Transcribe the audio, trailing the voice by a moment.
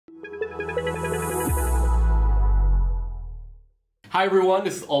Hi everyone,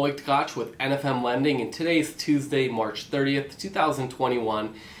 this is Oleg Tkach with NFM Lending, and today is Tuesday, March 30th,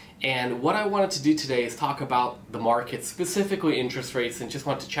 2021. And what I wanted to do today is talk about the market, specifically interest rates, and just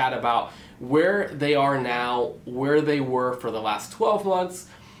want to chat about where they are now, where they were for the last 12 months,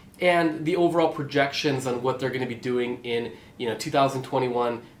 and the overall projections on what they're going to be doing in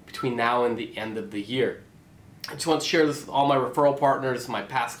 2021 between now and the end of the year. I just want to share this with all my referral partners, my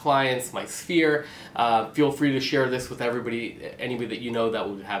past clients, my sphere. Feel free to share this with anybody that you know that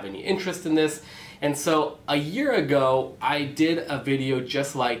would have any interest in this. And so a year ago, I did a video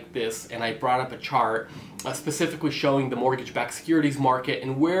just like this, and I brought up a chart specifically showing the mortgage-backed securities market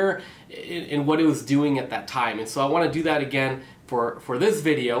and what it was doing at that time. And so I want to do that again for this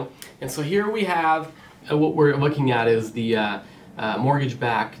video. And so here we have what we're looking at is the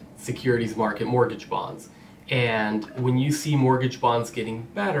mortgage-backed securities market, mortgage bonds. And when you see mortgage bonds getting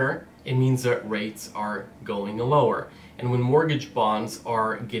better, it means that rates are going lower. And when mortgage bonds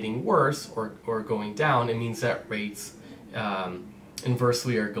are getting worse or going down, it means that rates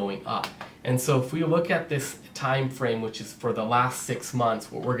inversely are going up. And so if we look at this time frame, which is for the last 6 months,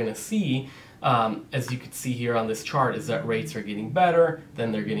 what we're going to see, as you can see here on this chart, is that rates are getting better,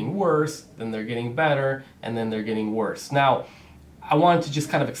 then they're getting worse, then they're getting better, and then they're getting worse. Now, I wanted to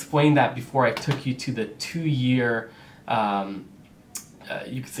just kind of explain that before I took you to the 2-year,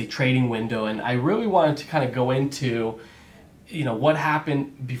 you could say, trading window, and I really wanted to kind of go into, what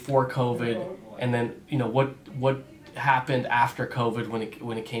happened before COVID, and then what happened after COVID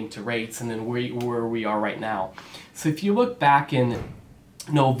when it came to rates, and then where we are right now. So if you look back in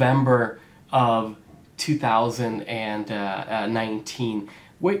November of 2019,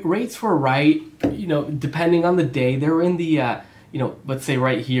 rates were right, depending on the day, they were in the let's say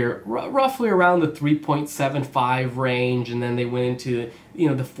right here, roughly around the 3.75 range, and then they went into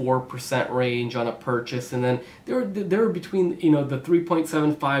the 4% range on a purchase, and then they were between the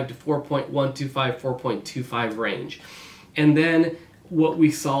 3.75 to 4.125, 4.25 range. And then what we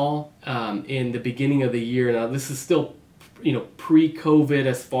saw in the beginning of the year, now this is still pre-COVID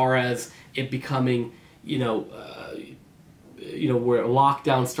as far as it becoming where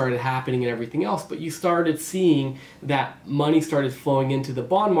lockdown started happening and everything else, but you started seeing that money started flowing into the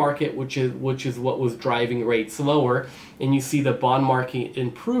bond market, which is what was driving rates lower. And you see the bond market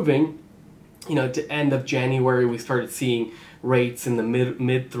improving. To end of January, we started seeing rates in the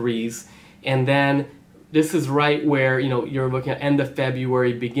mid threes, and then this is right where you're looking at end of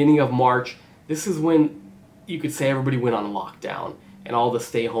February, beginning of March. This is when you could say everybody went on lockdown and all the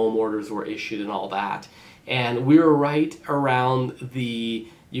stay-home orders were issued and all that. And we were right around the,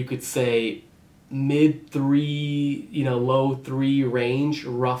 you could say, mid-3, low-3 range,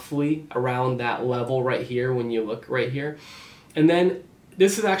 roughly around that level right here when you look right here. And then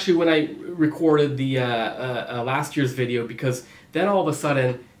this is actually when I recorded the last year's video, because then all of a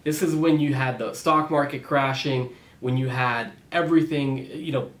sudden, this is when you had the stock market crashing, when you had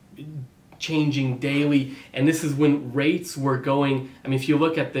everything, changing daily, and this is when rates were going, if you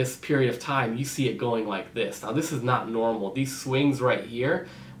look at this period of time, you see it going like this. Now this is not normal. These swings right here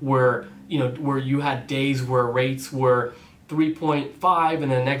where you had days where rates were 3.5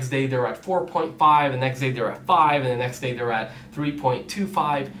 and the next day they're at 4.5, the next day they're at 5, and the next day they're at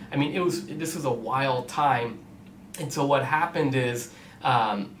 3.25. This was a wild time. And so what happened is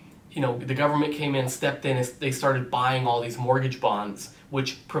the government came in, stepped in, and they started buying all these mortgage bonds,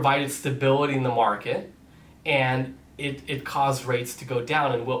 which provided stability in the market, and it caused rates to go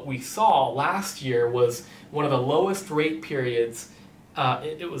down. And what we saw last year was one of the lowest rate periods.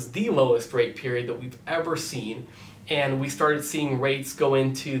 It was the lowest rate period that we've ever seen, and we started seeing rates go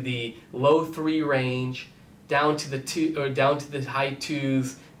into the low 3 range, down to the high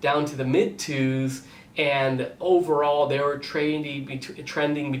 2s, down to the mid 2s. And overall, they were trending between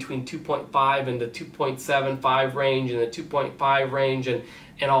 2.5 and the 2.75 range and the 2.5 range and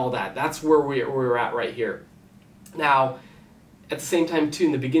all that. That's where we're at right here. Now, at the same time, too,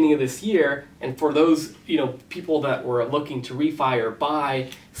 in the beginning of this year, and for those people that were looking to refi or buy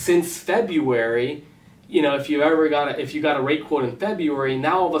since February, if you got a rate quote in February,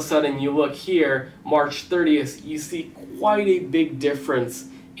 now all of a sudden you look here, March 30th, you see quite a big difference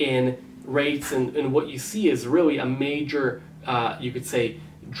in rates, and what you see is really a major, you could say,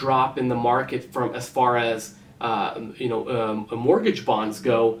 drop in the market from as far as mortgage bonds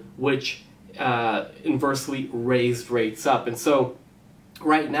go, which inversely raised rates up. And so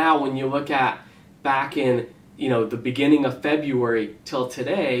right now, when you look at back in the beginning of February till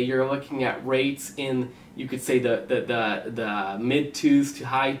today, you're looking at rates in, you could say, the mid 2s to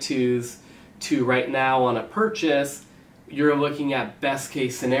high 2s to right now on a purchase. You're looking at best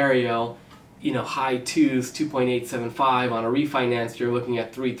case scenario high twos, 2.875. On a refinance, you're looking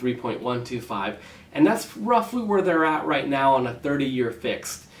at 3.125. And that's roughly where they're at right now on a 30-year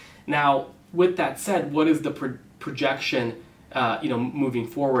fixed. Now, with that said, what is the projection, moving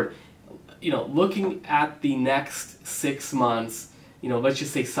forward? Looking at the next 6 months, let's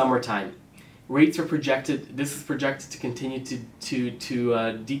just say summertime, rates are projected, this is projected to continue to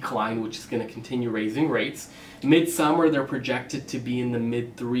decline, which is going to continue raising rates. Midsummer, they're projected to be in the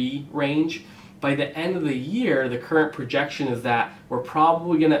mid-3 range. By the end of the year, the current projection is that we're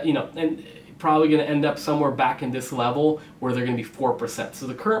probably going to, end up somewhere back in this level where they're going to be 4%. So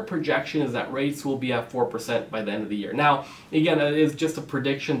the current projection is that rates will be at 4% by the end of the year. Now, again, it is just a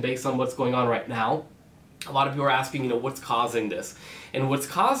prediction based on what's going on right now. A lot of people are asking, what's causing this? And what's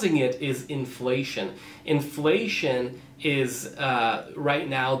causing it is inflation. Inflation is right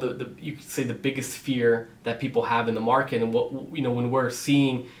now you could say the biggest fear that people have in the market. And what when we're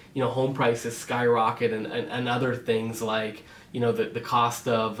seeing home prices skyrocket and other things like the cost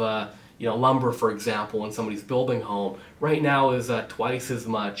of lumber, for example, when somebody's building a home right now is twice as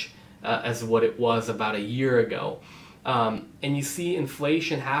much as what it was about a year ago. And you see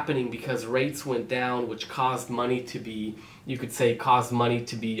inflation happening because rates went down, which caused money to be, caused money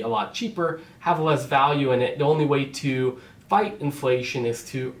to be a lot cheaper, have less value in it. The only way to fight inflation is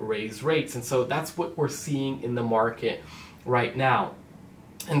to raise rates. And so that's what we're seeing in the market right now.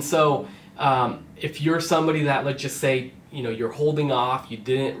 And so if you're somebody that, let's just say, you're holding off, you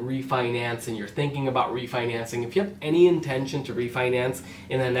didn't refinance, and you're thinking about refinancing, if you have any intention to refinance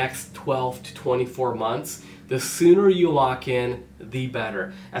in the next 12 to 24 months, the sooner you lock in, the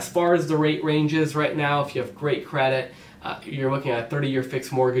better. As far as the rate ranges right now, if you have great credit, you're looking at a 30-year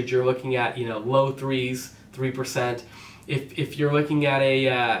fixed mortgage, you're looking at low 3%. If you're looking at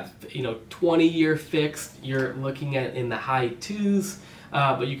a 20-year fixed, you're looking at in the high 2s,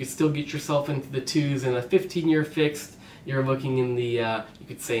 but you could still get yourself into the 2s. And a 15-year fixed, you're looking in the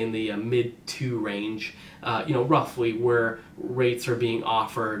in the mid 2 range, roughly where rates are being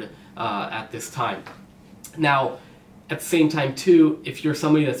offered at this time. Now, at the same time too, if you're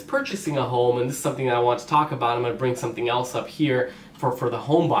somebody that's purchasing a home, and this is something that I want to talk about, I'm going to bring something else up here for the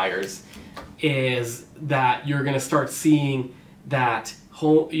home buyers, is that you're going to start seeing that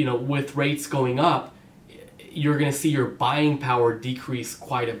with rates going up, you're going to see your buying power decrease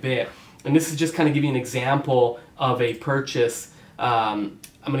quite a bit. And this is just kind of give you an example of a purchase. I'm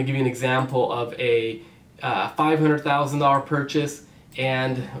going to give you an example of a $500,000 purchase,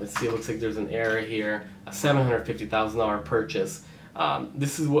 and let's see, it looks like there's an error here, a $750,000 purchase.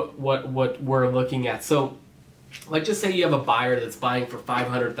 This is what we're looking at. So let's just say you have a buyer that's buying for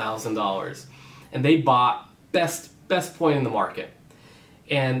 $500,000, and they bought best point in the market,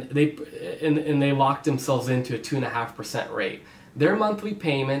 and they locked themselves into a 2.5% rate. Their monthly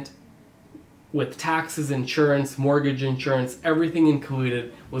payment, with taxes, insurance, mortgage insurance, everything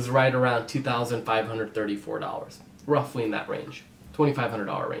included, was right around $2,534, roughly in that range,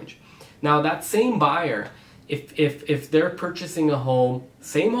 $2,500 range. Now that same buyer, if they're purchasing a home,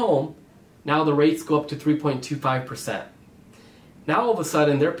 same home, now the rates go up to 3.25%. Now all of a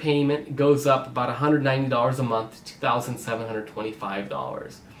sudden their payment goes up about $190 a month to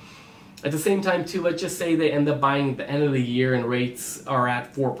 $2,725. At the same time too, let's just say they end up buying at the end of the year and rates are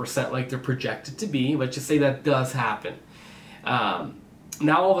at 4% like they're projected to be. Let's just say that does happen. Now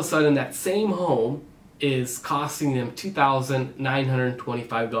all of a sudden that same home is costing them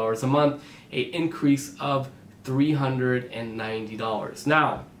 $2,925 a month, an increase of $390.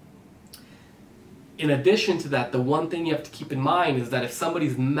 Now, in addition to that, the one thing you have to keep in mind is that if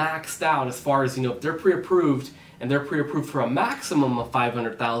somebody's maxed out as far as, if they're pre-approved and they're pre-approved for a maximum of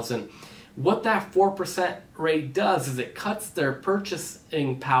 $500,000, what that 4% rate does is it cuts their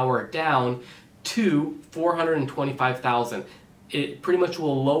purchasing power down to $425,000. It pretty much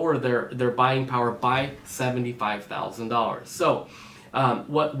will lower their buying power by $75,000. So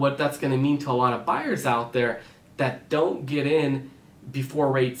what that's going to mean to a lot of buyers out there that don't get in before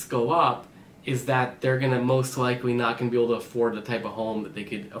rates go up is that they're going to most likely not going to be able to afford the type of home that they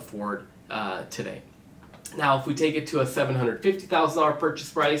could afford today. Now, if we take it to a $750,000 purchase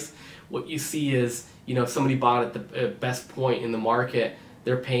price, what you see is, if somebody bought at the best point in the market,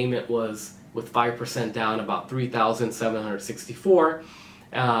 their payment was, with 5% down, about $3,764.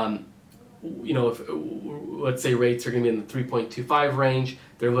 If let's say rates are going to be in the 3.25 range,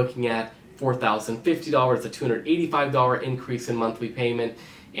 they're looking at $4,050, a $285 increase in monthly payment.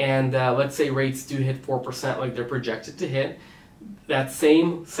 And let's say rates do hit 4% like they're projected to hit, that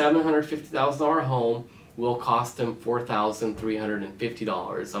same $750,000 home will cost them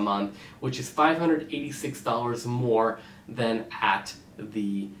 $4,350 a month, which is $586 more than at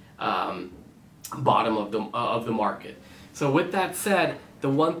the bottom of the market. So with that said, the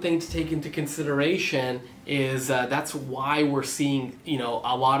one thing to take into consideration is that's why we're seeing, you know,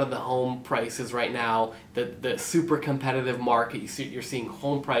 a lot of the home prices right now, the super competitive market. You're seeing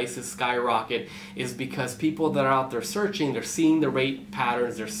home prices skyrocket, is because people that are out there searching, they're seeing the rate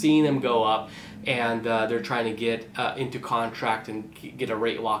patterns, they're seeing them go up, and they're trying to get into contract and get a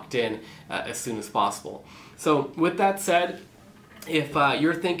rate locked in as soon as possible. So with that said, if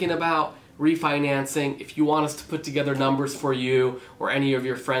you're thinking about refinancing, if you want us to put together numbers for you or any of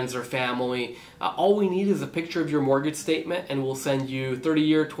your friends or family, all we need is a picture of your mortgage statement, and we'll send you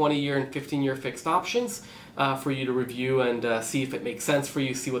 30-year, 20-year, and 15-year fixed options for you to review and see if it makes sense for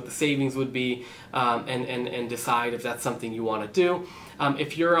you, see what the savings would be, and decide if that's something you want to do.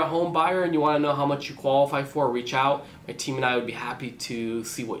 If you're a home buyer and you want to know how much you qualify for, reach out. My team and I would be happy to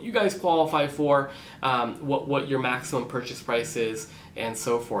see what you guys qualify for, what your maximum purchase price is, and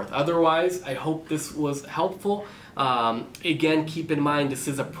so forth. Otherwise, I hope this was helpful. Again, keep in mind, this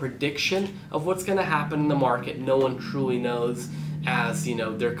is a prediction of what's going to happen in the market. No one truly knows, as you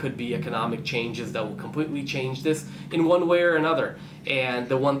know, there could be economic changes that will completely change this in one way or another. And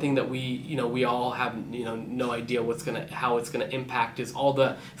the one thing that we all have, no idea how it's gonna impact is all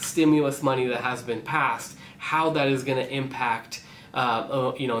the stimulus money that has been passed, how that is gonna impact,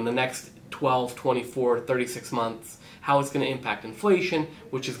 in the next 12, 24, 36 months, how it's going to impact inflation,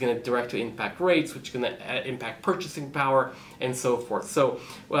 which is going to directly impact rates, which is going to impact purchasing power, and so forth. So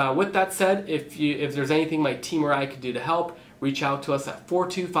with that said, if there's anything my team or I could do to help, reach out to us at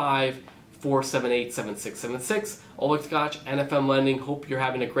 425-478-7676. Oleg Tkach, NFM Lending. Hope you're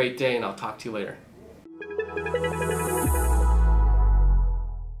having a great day, and I'll talk to you later.